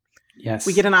mulligan. Yes.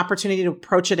 We get an opportunity to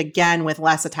approach it again with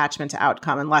less attachment to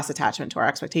outcome and less attachment to our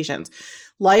expectations.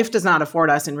 Life does not afford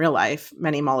us in real life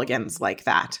many mulligans like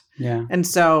that. Yeah. And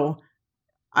so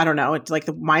I don't know. It's like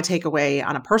my takeaway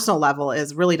on a personal level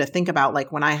is really to think about,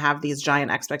 like, when I have these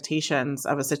giant expectations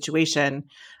of a situation,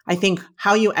 I think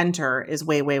how you enter is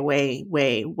way, way, way,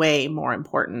 way, way more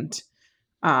important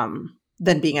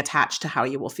than being attached to how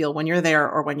you will feel when you're there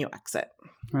or when you exit.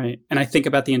 Right. And I think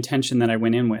about the intention that I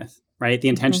went in with, right? The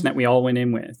intention that we all went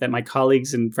in with, that my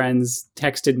colleagues and friends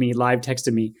live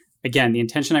texted me. Again, the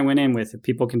intention I went in with, if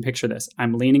people can picture this,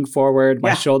 I'm leaning forward,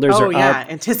 my shoulders are up.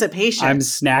 Anticipation. I'm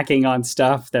snacking on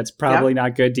stuff that's probably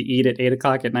not good to eat at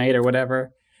 8:00 at night or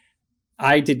whatever.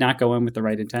 I did not go in with the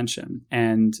right intention.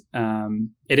 And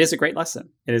it is a great lesson.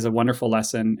 It is a wonderful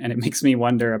lesson. And it makes me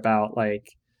wonder about, like,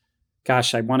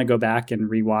 gosh, I want to go back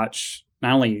and rewatch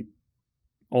not only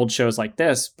old shows like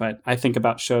this, but I think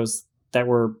about shows that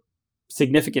were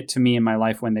significant to me in my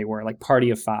life when they were, like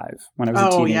Party of Five, when I was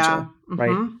a teenager,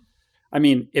 right? I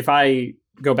mean, if I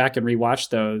go back and rewatch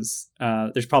those,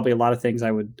 there's probably a lot of things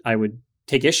I would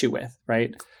take issue with,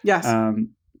 right? Yes.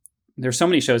 There's so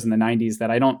many shows in the 90s that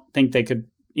I don't think they could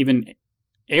even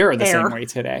air the same way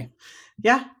today.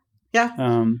 Yeah.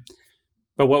 Yeah.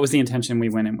 But what was the intention we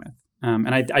went in with?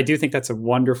 And I do think that's a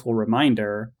wonderful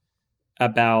reminder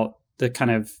about the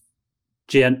kind of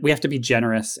we have to be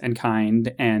generous and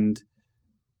kind, and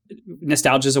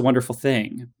nostalgia is a wonderful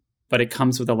thing, but it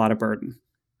comes with a lot of burden.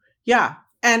 Yeah.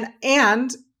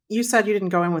 And you said you didn't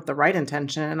go in with the right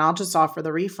intention, and I'll just offer the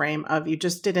reframe of you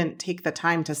just didn't take the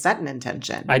time to set an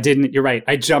intention. I didn't. You're right.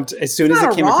 I jumped as soon as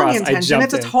it came across. Intention. I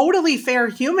jumped. It's a totally fair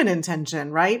human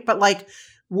intention, right? But like,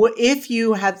 if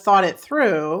you had thought it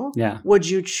through, would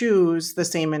you choose the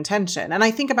same intention? And I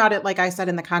think about it, like I said,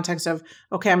 in the context of,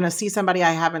 okay, I'm going to see somebody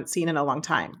I haven't seen in a long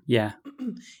time. Yeah.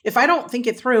 If I don't think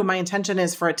it through, my intention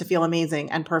is for it to feel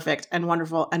amazing and perfect and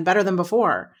wonderful and better than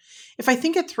before. If I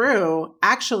think it through,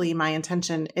 actually, my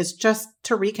intention is just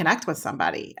to reconnect with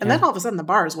somebody. And then all of a sudden the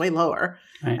bar is way lower.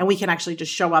 Right. And we can actually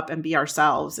just show up and be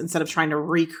ourselves instead of trying to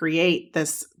recreate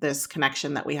this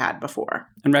connection that we had before.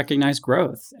 And recognize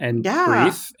growth and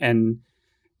grief and,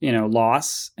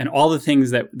 loss and all the things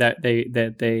that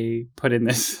they put in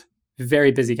this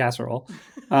very busy casserole.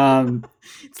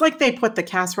 It's like they put the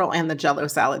casserole and the Jell-O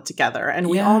salad together. And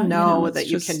we all know that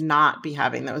you cannot be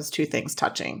having those two things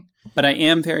touching. But I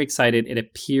am very excited. It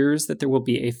appears that there will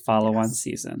be a follow-on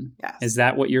season. Yes. Is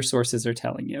that what your sources are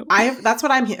telling you? That's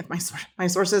what I'm hearing. My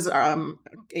sources are,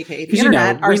 aka the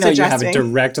internet, are suggesting. You have a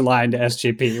direct line to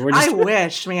SGP. I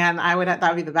wish, man. That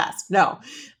would be the best. No.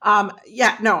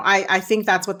 I think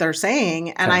that's what they're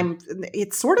saying. And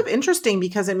it's sort of interesting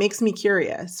because it makes me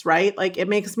curious, right? Like, it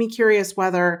makes me curious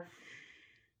whether,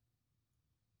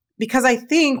 because I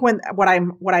think what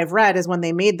I've read is when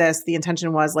they made this, the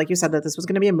intention was, like you said, that this was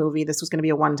going to be a movie. This was going to be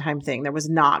a one-time thing. There was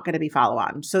not going to be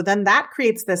follow-on. So then that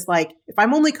creates this, like, if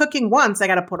I'm only cooking once, I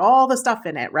got to put all the stuff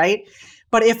in it, right?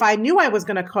 But if I knew I was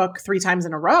going to cook 3 times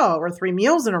in a row or 3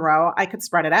 meals in a row, I could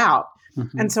spread it out.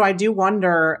 Mm-hmm. And so I do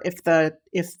wonder if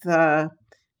the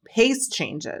pace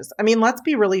changes. I mean, let's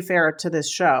be really fair to this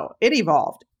show. It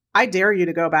evolved. I dare you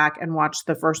to go back and watch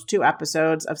the first 2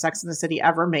 episodes of Sex and the City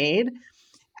ever made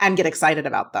and get excited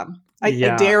about them. I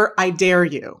dare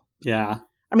you. Yeah.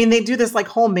 I mean, they do this like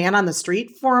whole man on the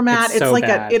street format. It's so like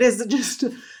it is just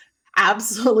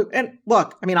absolute. And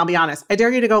look, I mean, I'll be honest. I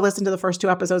dare you to go listen to the first 2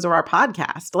 episodes of our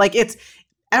podcast. Like,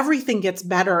 everything gets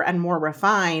better and more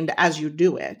refined as you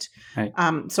do it. Right.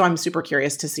 So I'm super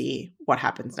curious to see what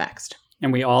happens next.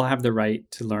 And we all have the right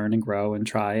to learn and grow and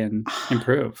try and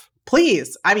improve.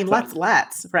 Please. I mean,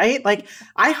 let's, right? Like,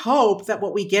 I hope that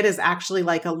what we get is actually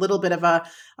like a little bit of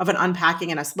an unpacking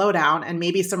and a slowdown and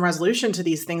maybe some resolution to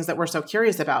these things that we're so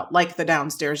curious about, like the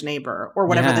downstairs neighbor or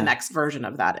whatever the next version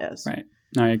of that is. Right.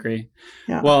 No, I agree.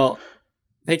 Yeah. Well,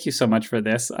 thank you so much for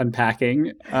this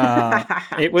unpacking.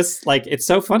 It was like, it's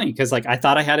so funny because, like, I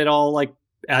thought I had it all, like,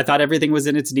 I thought everything was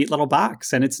in its neat little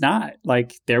box, and it's not.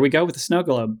 Like, there we go with the snow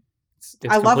globe. It's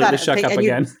I love that. Shook up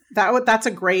again. That's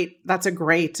a great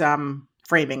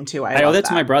framing too. I owe that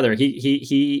to my brother.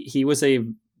 He was a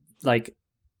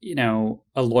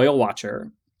loyal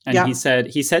watcher, and he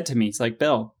said to me, it's like,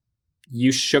 Bill,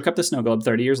 you shook up the snow globe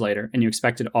 30 years later, and you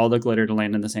expected all the glitter to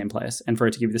land in the same place and for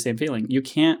it to give you the same feeling. You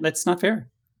can't. That's not fair.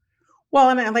 Well,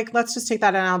 and like, let's just take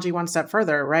that analogy one step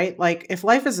further, right? Like, if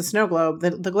life is a snow globe,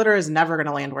 the glitter is never going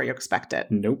to land where you expect it.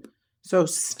 Nope. So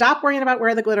stop worrying about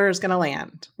where the glitter is going to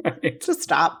land. Right. Just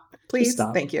stop, please. Just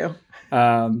stop. Thank you.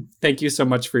 Thank you so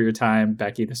much for your time,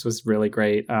 Becky. This was really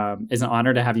great. It's an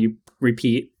honor to have you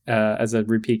repeat as a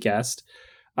repeat guest.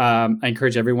 I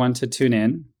encourage everyone to tune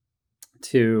in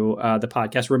to the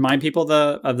podcast. Remind people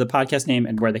of the podcast name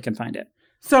and where they can find it.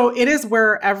 So it is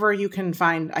wherever you can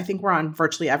find. I think we're on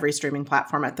virtually every streaming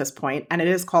platform at this point, and it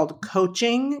is called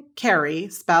Coaching Carrie,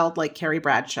 spelled like Carrie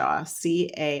Bradshaw,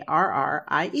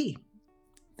 Carrie.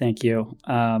 Thank you.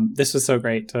 This was so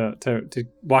great to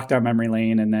walk down memory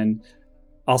lane, and then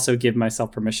also give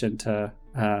myself permission to,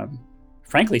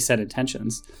 frankly, set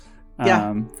intentions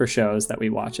for shows that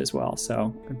we watch as well.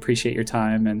 So appreciate your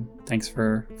time, and thanks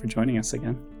for joining us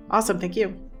again. Awesome. Thank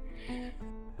you.